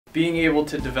Being able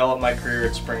to develop my career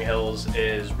at Spring Hills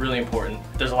is really important.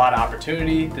 There's a lot of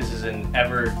opportunity. This is an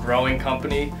ever-growing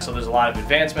company, so there's a lot of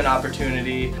advancement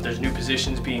opportunity. There's new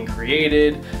positions being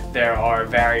created. There are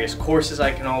various courses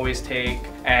I can always take,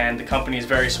 and the company is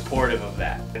very supportive of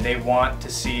that. And they want to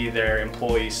see their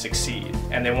employees succeed,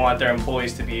 and they want their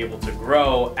employees to be able to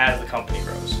grow as the company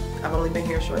grows. I've only been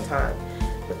here a short time.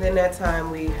 Within that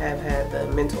time, we have had the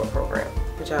mentor program,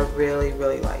 which I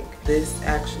really like. This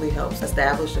actually helps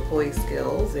establish employee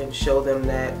skills and show them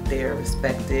that they're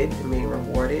respected and being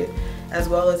rewarded, as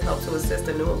well as help to assist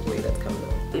a new employee that's coming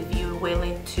on. If you're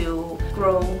willing to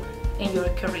grow in your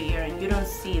career and you don't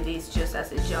see this just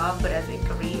as a job but as a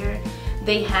career,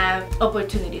 they have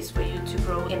opportunities for you to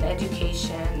grow in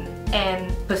education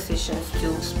and positions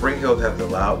too. Spring Hills has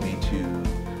allowed me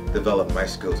to develop my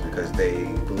skills because they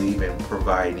believe in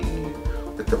providing you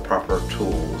with the proper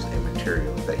tools and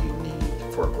materials that you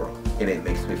need for growth. And it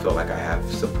makes me feel like I have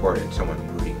support and someone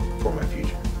rooting for my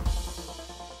future.